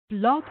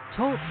Blog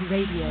Talk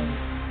Radio.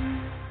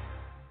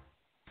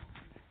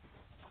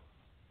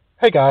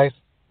 Hey guys,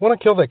 want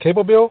to kill that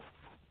cable bill?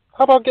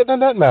 How about getting a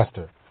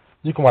Netmaster?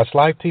 You can watch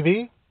live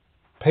TV,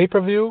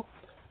 pay-per-view,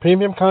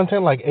 premium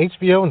content like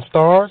HBO and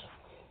Stars,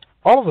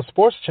 all of the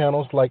sports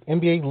channels like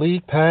NBA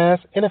League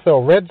Pass,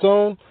 NFL Red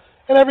Zone,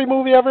 and every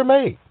movie ever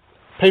made.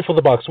 Pay for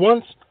the box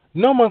once,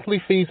 no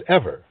monthly fees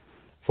ever.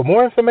 For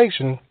more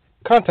information,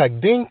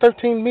 contact Dean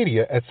 13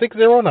 Media at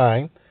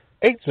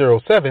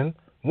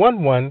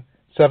 609-807-1175.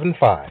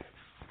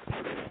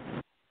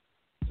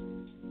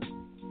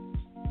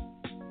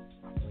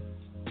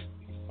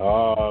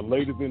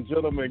 Ladies and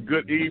gentlemen,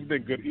 good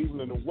evening,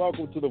 and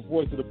welcome to the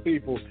Voice of the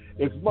People.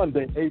 It's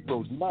Monday,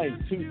 April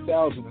 9th,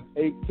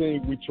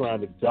 2018. We're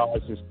trying to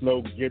dodge the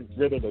snow, get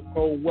rid of the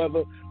cold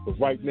weather, but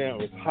right now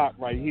it's hot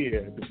right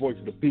here at the Voice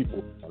of the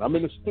People. And I'm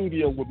in the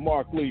studio with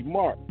Mark Lee.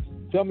 Mark,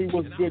 tell me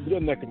what's good in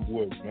your neck of the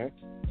woods, man.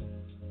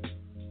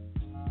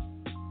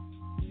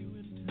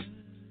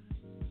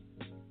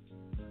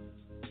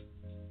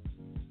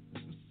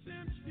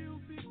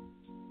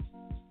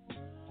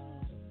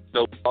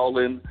 Snow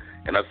falling,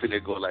 and I'm sitting there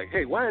going like,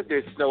 hey, why is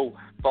there snow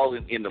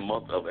falling in the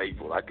month of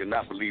April? I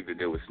cannot believe that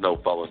there was snow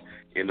falling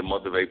in the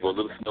month of April. A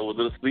little snow, a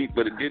little sleet,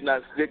 but it did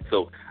not stick,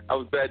 so I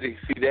was glad to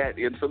see that.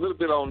 And it's a little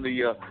bit on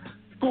the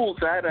cool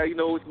side.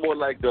 It's more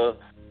like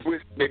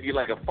maybe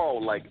like a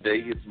fall-like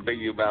day. It's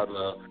maybe about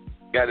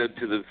got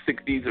into the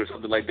 60s or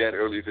something like that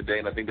earlier today,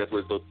 and I think that's what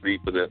it's supposed to be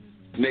for the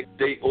next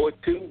day or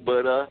two.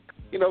 But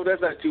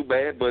that's not too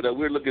bad, but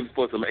we're looking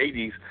for some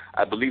 80s.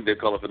 I believe they're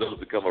calling for those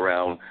to come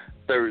around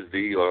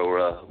Thursday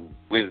or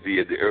Wednesday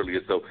at the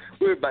earliest. So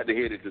we're about to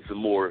head into some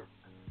more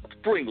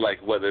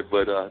spring-like weather,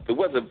 but the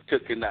weather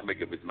just cannot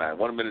make up its mind.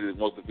 One minute it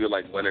wants to feel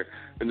like winter,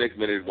 the next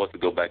minute it wants to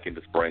go back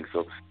into spring.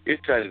 So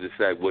it's trying to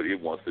decide what it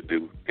wants to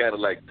do. Kind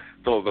of like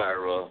some of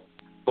our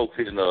folks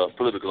in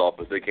political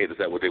office, they can't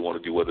decide what they want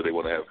to do, whether they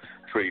want to have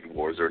trade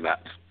wars or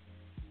not.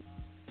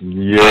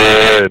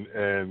 Yeah,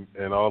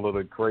 and all of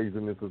the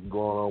craziness that's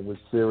going on with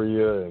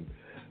Syria, and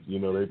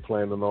they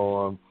planning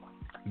on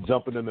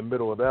jumping in the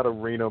middle of that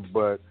arena.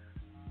 But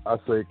I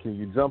say, can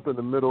you jump in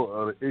the middle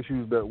of the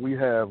issues that we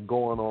have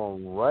going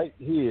on right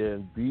here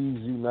in these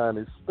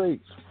United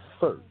States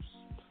first?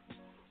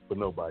 But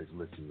nobody's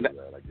listening to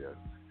that, I guess.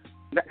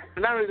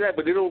 Not only that,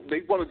 but they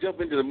want to jump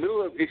into the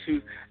middle of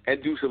issues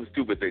and do some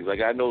stupid things.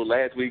 Like I know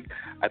last week,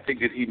 I think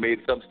that he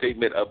made some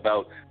statement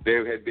about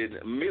there had been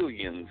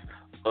millions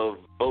of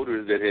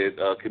voters that had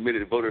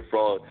committed voter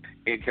fraud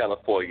in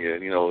California.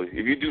 And,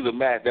 if you do the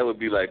math, that would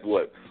be like,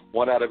 what,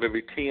 1 out of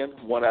every 10,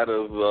 1 out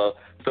of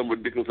some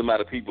ridiculous amount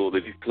of people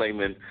that he's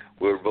claiming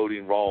were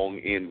voting wrong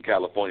in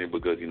California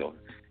because,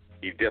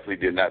 he definitely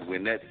did not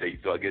win that state.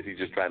 So I guess he's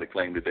just trying to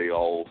claim that they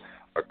all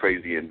are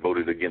crazy and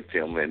voted against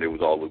him and it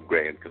was all a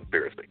grand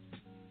conspiracy.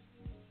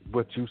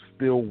 But you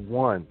still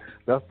won.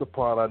 That's the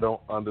part I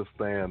don't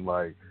understand.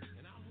 Like,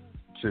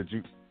 should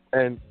you,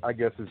 and I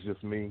guess it's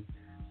just me,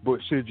 but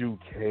should you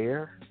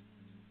care?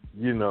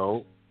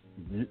 You're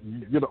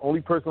the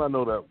only person I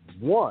know that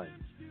won.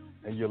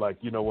 And you're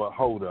like, you know what,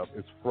 hold up.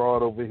 It's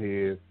fraud over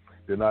here.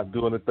 They're not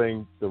doing the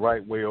thing the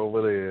right way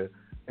over there.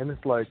 And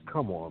it's like,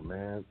 come on,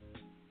 man.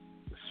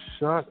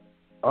 Shut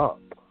up.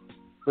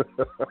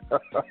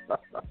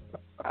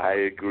 I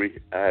agree.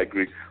 But,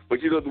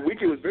 the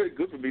weekend was very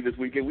good for me this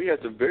weekend. We had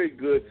some very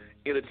good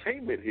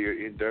entertainment here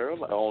in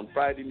Durham. On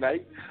Friday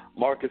night,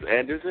 Marcus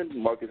Anderson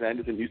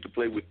used to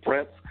play with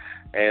Prince,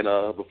 and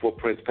before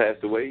Prince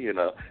passed away, and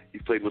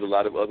he's played with a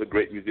lot of other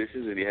great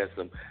musicians, and he has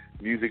some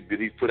music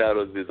that he's put out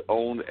of his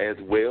own as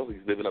well.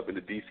 He's living up in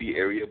the D.C.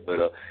 area,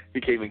 but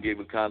he came and gave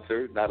a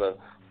concert, not a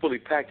fully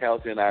packed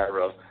house in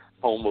our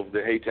home of the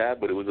Haytide,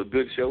 but it was a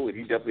good show, and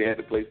he definitely had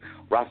the place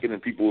rocking,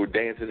 and people were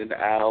dancing in the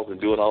aisles and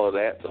doing all of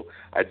that. So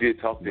I did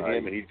talk to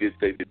him, and he did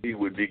say that he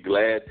would be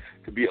glad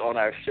to be on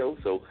our show.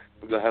 So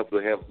we're going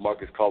to have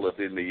Marcus call us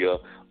in the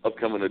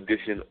upcoming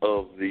edition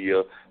of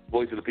the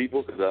Voice of the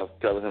People, because I was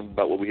telling him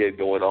about what we had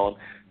going on.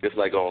 Just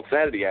like on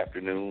Saturday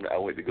afternoon, I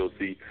went to go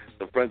see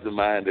some friends of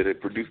mine that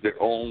had produced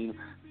their own,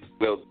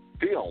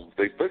 films.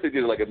 They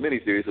did like a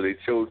miniseries, so they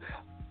showed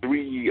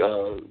 3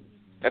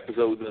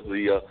 episodes of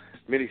the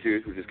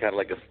miniseries, which is kind of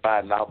like a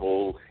spy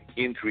novel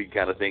intrigue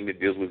kind of thing that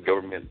deals with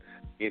government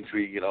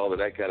intrigue and all of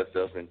that kind of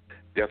stuff, and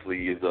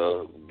definitely is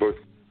worth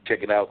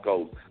checking out,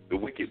 called the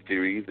Wicked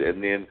series.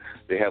 And then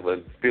they have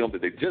a film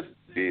that they just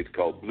did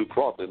called Blue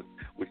Crossing,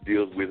 which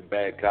deals with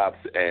bad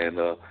cops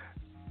and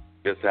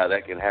just how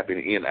that can happen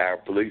in our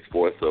police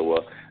force.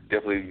 So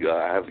definitely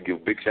I have to give a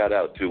big shout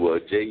out to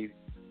J.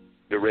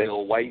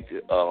 Darrell White,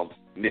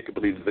 Nick, I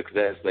believe his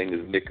last name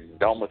is Nick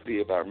Dalmasy,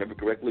 if I remember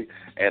correctly,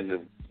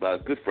 and my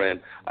good friend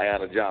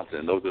Ayanna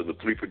Johnson. Those are the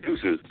 3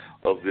 producers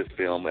of this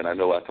film, and I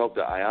know I talked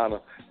to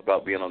Ayanna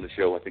about being on the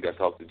show. I think I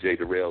talked to Jay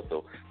Darrell,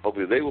 so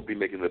hopefully they will be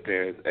making an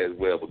appearance as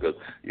well, because,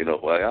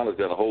 Ayanna's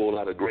done a whole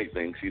lot of great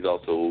things. She's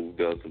also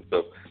done some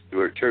stuff through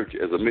her church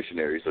as a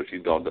missionary, so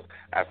she's gone to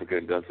Africa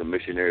and done some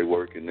missionary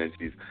work, and then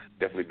she's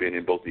definitely been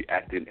in both the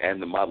acting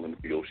and the modeling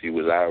field. She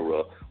was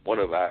one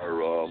of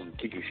our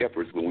Kiki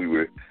Shepherds when we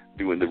were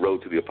doing the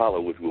Road to the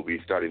Apollo, which will be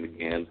starting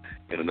again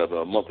in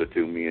another month or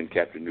two, me and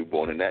Captain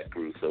Newborn and that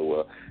crew.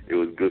 So it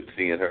was good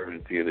seeing her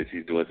and seeing that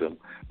she's doing some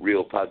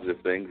real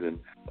positive things. And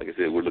like I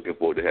said, we're looking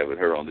forward to having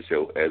her on the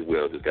show as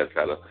well. Just got to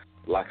try to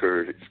lock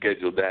her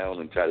schedule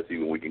down and try to see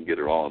when we can get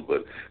her on.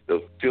 But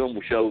the film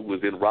show was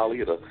in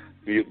Raleigh at a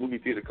movie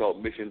theater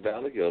called Mission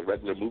Valley, a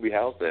regular movie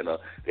house, and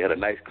they had a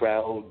nice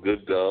crowd,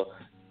 good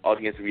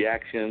audience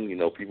reaction. You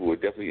know, people were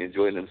definitely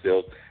enjoying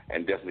themselves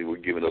and definitely were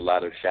giving a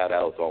lot of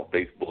shout-outs on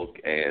Facebook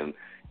and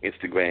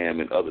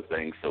Instagram and other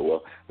things.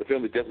 So the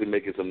film is definitely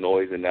making some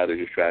noise, and now they're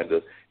just trying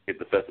to hit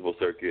the festival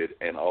circuit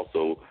and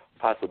also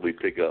possibly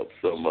pick up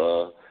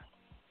some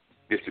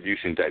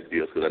distribution type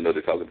deals, because I know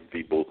they're talking to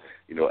people,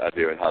 you know, out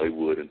there in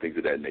Hollywood and things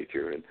of that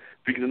nature. And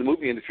speaking of the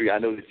movie industry, I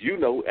know that you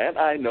know, and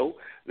I know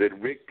that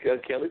Rick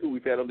Kelly, who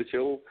we've had on the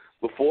show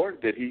before,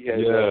 that he has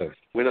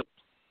went up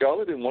to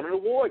Charlotte and won an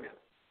award.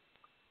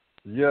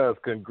 Yes,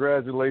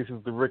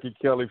 congratulations to Ricky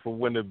Kelly for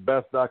winning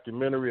Best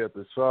Documentary at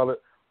the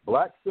Charlotte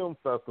Black Film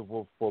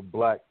Festival for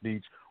Black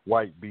Beach,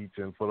 White Beach.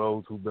 And for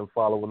those who've been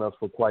following us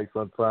for quite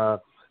some time,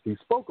 he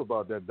spoke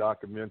about that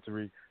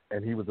documentary,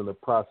 and he was in the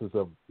process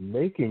of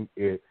making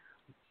it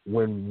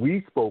when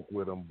we spoke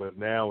with him, but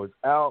now it's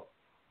out,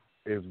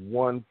 is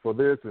one for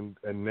this, and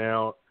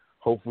now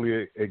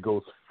hopefully it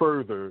goes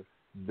further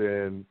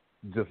than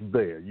just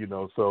there, you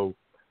know. So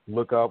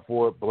look out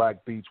for it.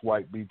 Black Beach,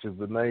 White Beach is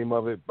the name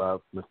of it, by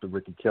Mr.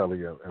 Ricky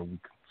Kelly, and we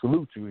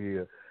salute you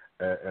here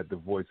at the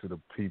Voice of the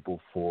People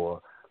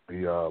for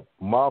the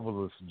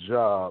marvelous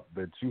job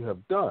that you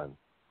have done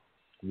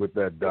with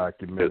that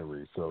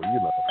documentary. So, you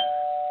know.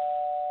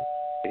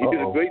 He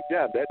did a great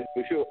job, that is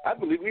for sure. I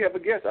believe we have a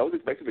guest. I was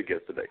expecting a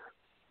guest today.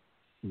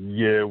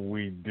 Yeah,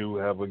 we do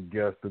have a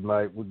guest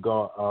tonight. We're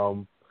going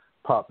to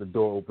pop the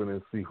door open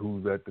and see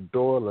who's at the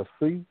door. Let's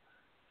see.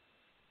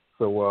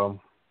 So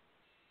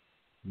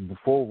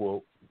before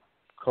we'll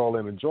call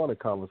in and join the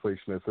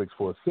conversation at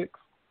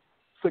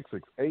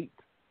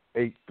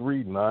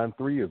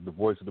 646-668-8393 is the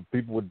Voice of the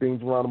People with Dean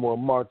Geronimo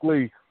and Mark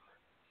Lee.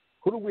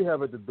 Who do we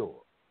have at the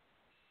door?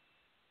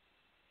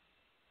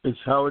 It's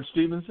Howard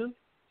Stevenson.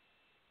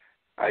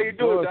 How you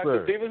doing, Good, Dr.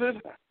 sir.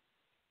 Stevenson?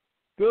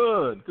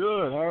 Good.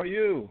 How are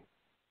you?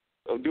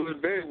 I'm doing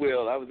very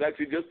well. I was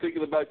actually just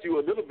thinking about you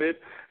a little bit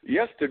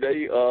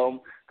yesterday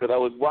because I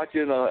was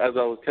watching, as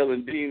I was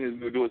telling Dean, as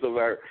we were doing some of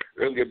our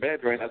earlier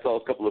bantering, I saw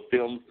a couple of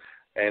films,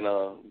 and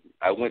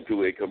I went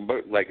to a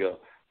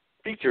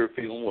feature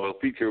film, or a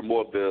feature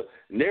more of the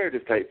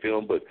narrative type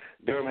film, but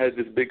Durham has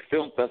this big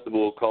film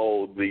festival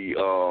called the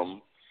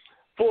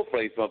Full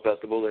Frame Film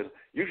Festival, and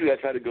usually I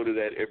try to go to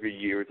that every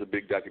year. It's a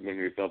big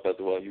documentary film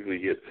festival. I usually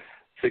hit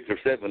 6 or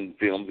 7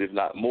 films, if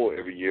not more,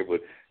 every year.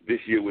 But this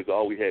year, with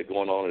all we had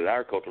going on at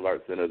our Cultural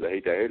Arts Center, the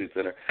Hayti Heritage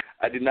Center,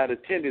 I did not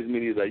attend as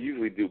many as I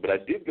usually do. But I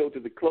did go to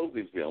the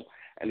closing film,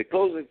 and the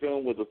closing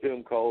film was a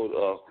film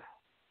called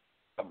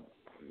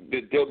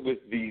that dealt with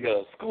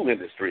the school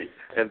industry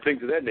and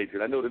things of that nature.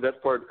 And I know that that's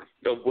part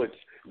of what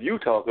you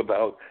talk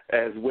about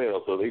as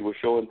well. So they were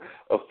showing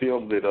a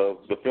film that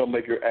the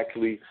filmmaker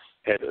actually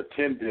had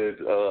attended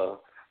a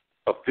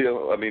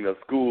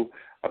school.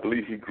 I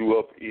believe he grew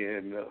up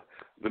in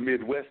the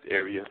Midwest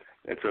area,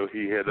 and so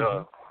he had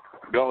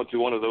gone to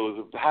one of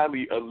those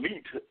highly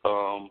elite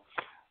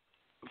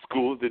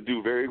schools that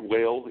do very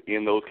well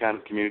in those kind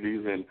of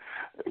communities. And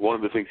one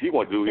of the things he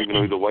wanted to do, even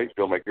though he's a white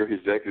filmmaker,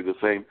 he's actually the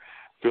same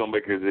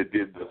filmmaker that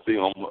did the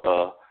film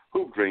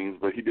Hoop Dreams,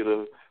 but he did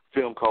a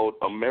film called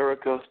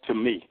America to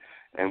Me.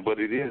 And what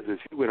it is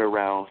he went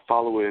around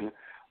following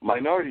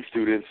minority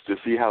students to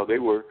see how they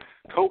were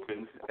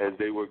coping as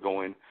they were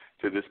going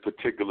to this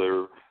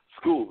particular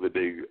school that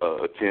they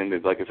attend.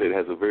 And like I said, it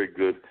has a very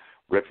good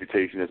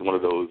reputation as one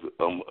of those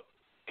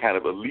kind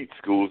of elite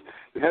schools.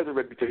 It has a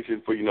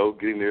reputation for,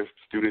 getting their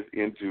students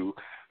into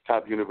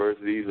top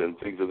universities and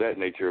things of that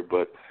nature.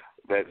 But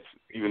that's,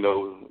 even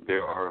though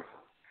there are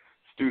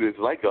students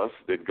like us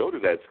that go to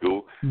that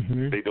school,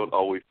 they don't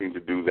always seem to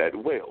do that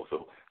well.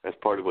 So that's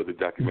part of what the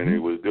documentary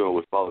was doing,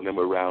 was following them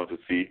around to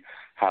see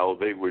how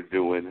they were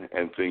doing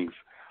and things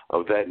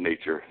of that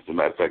nature. As a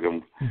matter of fact,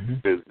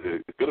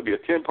 it's going to be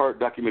a 10-part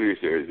documentary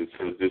series.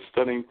 It's this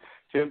stunning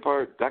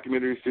 10-part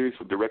documentary series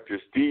from director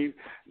Steve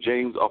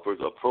James offers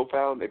a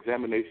profound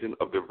examination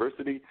of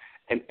diversity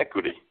and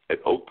equity at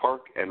Oak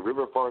Park and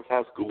River Forest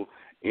High School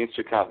in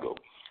Chicago.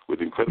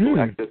 With incredible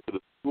access to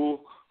the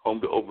school,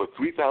 home to over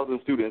 3,000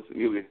 students,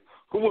 nearly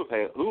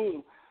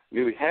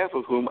half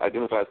of whom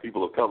identify as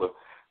people of color,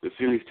 the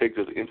series takes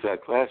us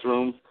inside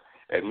classrooms,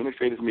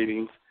 administrative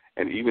meetings,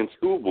 and even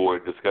school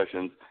board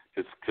discussions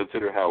to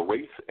consider how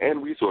race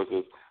and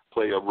resources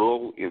play a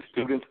role in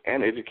students'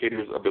 and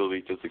educators'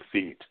 ability to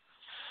succeed.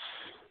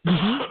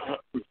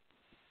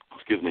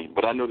 Excuse me.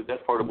 But I know that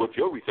that's part of what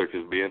your research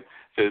has been.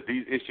 Says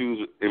these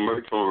issues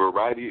emerge from a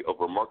variety of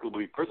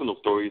remarkably personal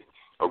stories: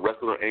 a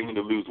wrestler aiming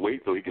to lose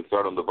weight so he can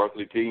start on the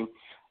varsity team,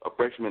 a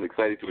freshman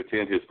excited to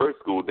attend his first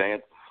school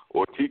dance,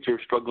 or a teacher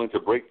struggling to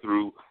break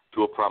through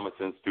to a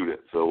promising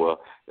student. So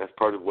that's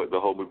part of what the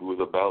whole movie was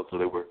about. So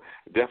they were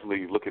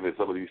definitely looking at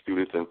some of these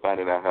students and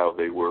finding out how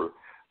they were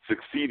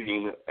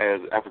succeeding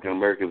as African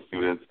American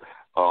students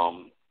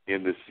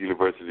in this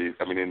university,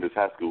 in this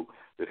high school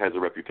that has a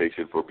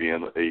reputation for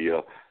being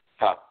a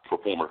top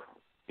performer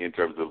in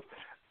terms of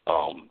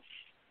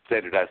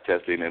standardized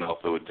testing and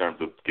also in terms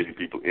of getting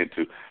people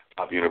into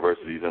top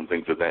universities and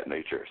things of that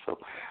nature. So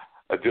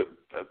I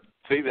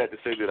say that to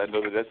say that I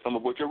know that that's some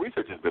of what your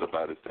research has been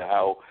about, as to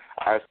how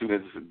our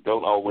students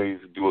don't always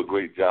do a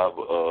great job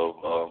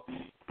of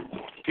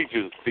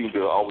teachers seem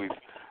to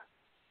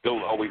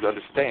don't always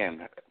understand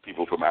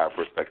people from our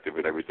perspective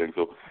and everything.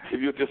 So if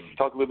you'll just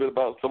talk a little bit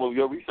about some of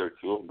your research,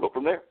 we'll go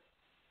from there.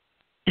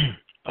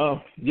 Oh,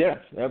 yes,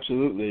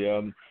 absolutely.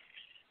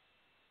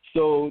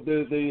 So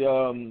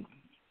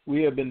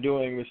we have been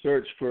doing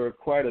research for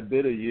quite a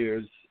bit of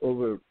years,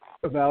 over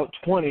about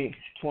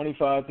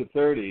 25 to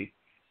 30,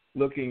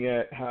 looking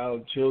at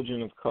how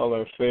children of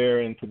color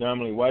fare in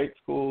predominantly white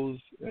schools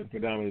and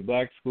predominantly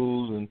black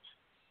schools. And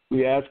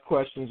we ask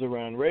questions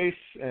around race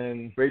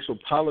and racial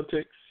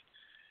politics.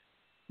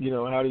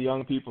 How do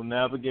young people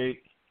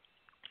navigate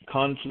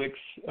conflicts,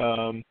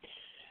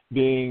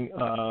 being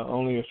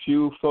only a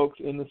few folks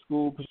in the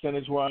school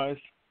percentage-wise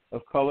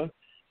of color,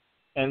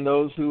 and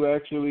those who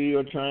actually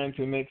are trying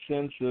to make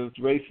sense of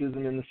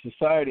racism in the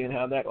society and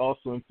how that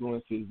also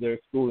influences their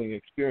schooling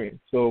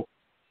experience. So,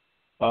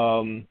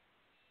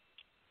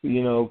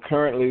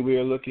 currently we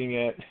are looking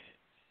at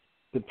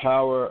the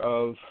power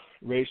of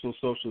racial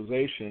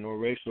socialization or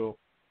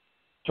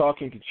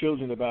talking to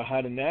children about how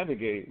to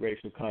navigate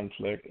racial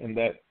conflict, and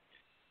that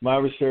my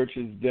research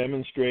has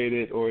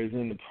demonstrated or is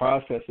in the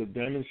process of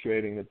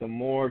demonstrating that the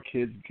more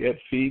kids get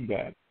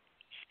feedback,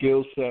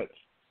 skill sets,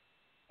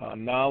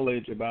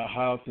 knowledge about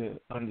how to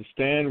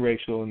understand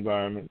racial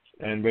environments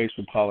and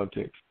racial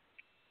politics,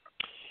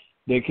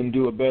 they can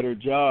do a better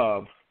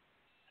job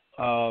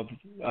of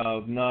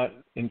not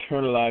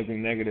internalizing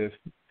negative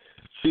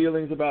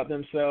feelings about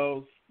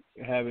themselves,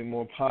 having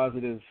more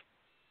positive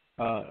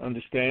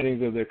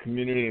understandings of their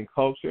community and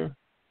culture,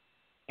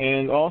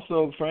 and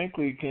also,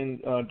 frankly, can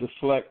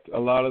deflect a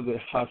lot of the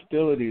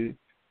hostility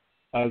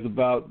as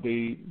about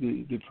the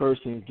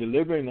person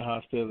delivering the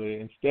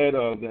hostility, instead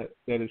of that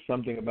is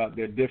something about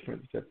their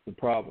difference. That's the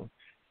problem.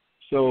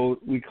 So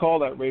we call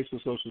that racial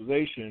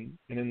socialization,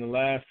 and in the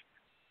last,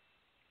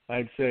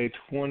 I'd say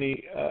 5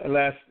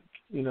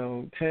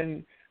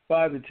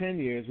 to 10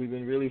 years, we've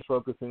been really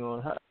focusing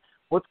on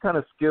what kind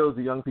of skills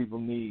do young people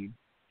need,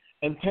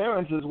 and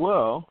parents as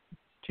well,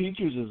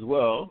 teachers as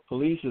well,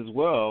 police as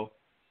well,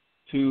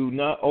 to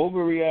not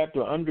overreact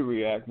or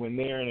underreact when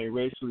they're in a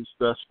racially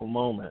stressful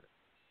moment,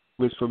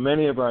 which for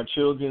many of our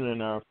children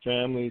and our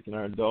families and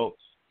our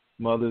adults,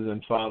 mothers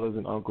and fathers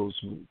and uncles,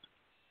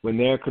 when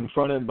they're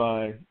confronted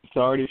by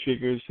authority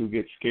figures who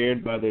get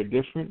scared by their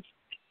difference,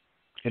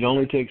 it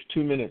only takes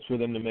 2 minutes for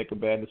them to make a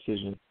bad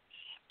decision.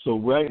 So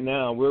right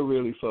now, we're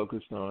really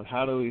focused on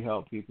how do we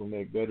help people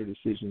make better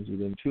decisions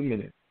within 2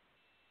 minutes,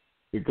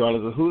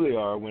 regardless of who they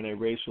are, when a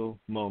racial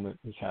moment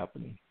is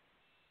happening.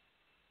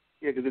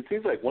 Yeah, because it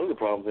seems like one of the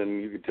problems,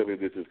 and you can tell me if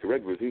this is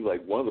correct, but it seems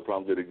like one of the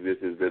problems that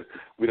exists is that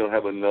we don't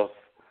have enough,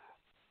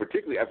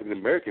 particularly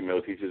African-American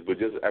male teachers, but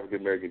just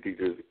African-American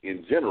teachers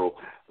in general.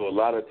 So a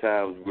lot of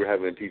times we're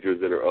having teachers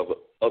that are of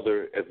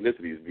other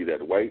ethnicities, be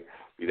that white,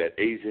 be that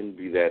Asian,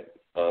 be that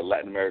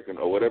Latin American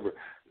or whatever,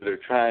 that are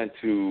trying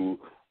to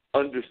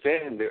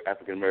understand their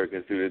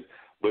African-American students,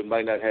 but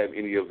might not have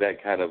any of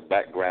that kind of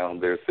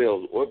background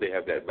themselves, or if they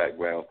have that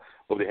background,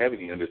 or they have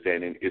any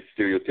understanding, it's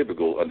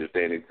stereotypical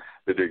understanding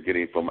that they're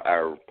getting from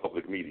our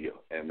public media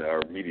and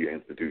our media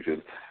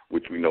institutions,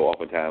 which we know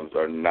oftentimes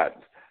are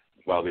not,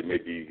 while they may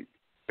be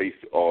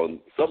based on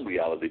some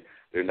reality,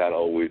 they're not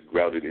always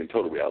grounded in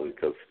total reality,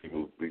 because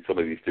some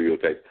of these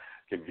stereotypes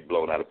can be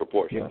blown out of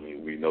proportion. Yeah. I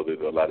mean, we know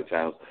that a lot of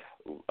times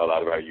a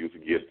lot of our youth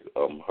get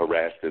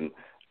harassed and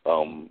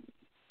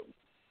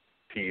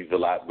teased a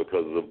lot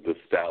because of the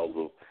styles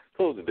of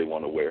clothes that they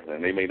want to wear,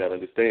 and they may not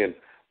understand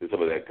that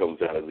some of that comes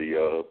out of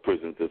the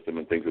prison system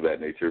and things of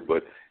that nature,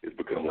 but it's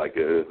become like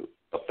a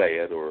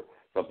fad or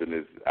something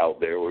that's out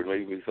there, or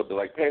maybe something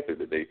like Panther,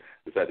 that they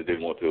decided they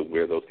want to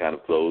wear those kind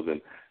of clothes, and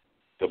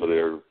some of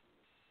their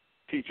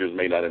teachers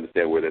may not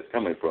understand where that's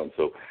coming from.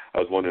 So I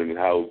was wondering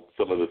how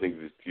some of the things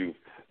that you've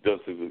done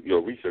through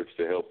your research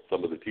to help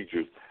some of the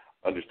teachers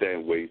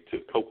understand ways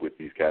to cope with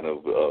these kind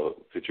of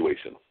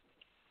situations.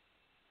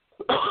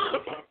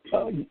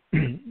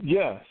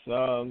 Yes,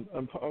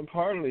 and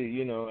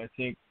partly, I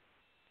think,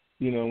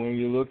 when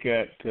you look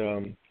at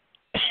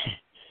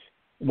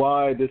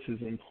why this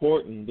is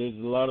important, there's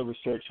a lot of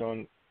research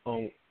on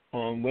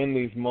when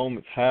these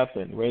moments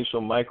happen.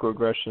 Racial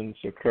microaggressions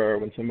occur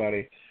when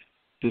somebody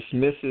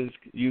dismisses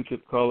youth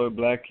of color,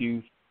 black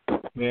youth,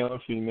 male or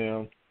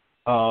female.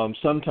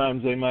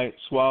 Sometimes they might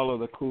swallow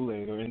the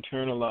Kool-Aid or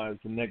internalize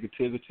the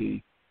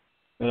negativity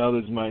that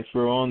others might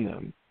throw on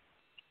them.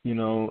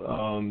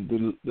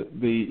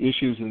 The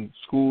issues in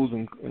schools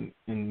and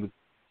the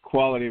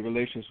quality of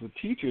relations with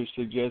teachers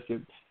suggest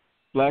that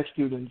black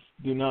students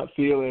do not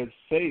feel as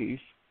safe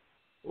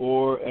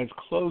or as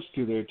close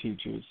to their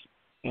teachers.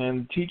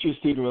 And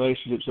teacher-student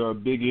relationships are a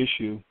big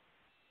issue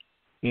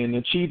in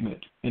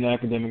achievement, in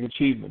academic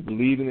achievement,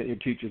 believing that your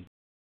teacher's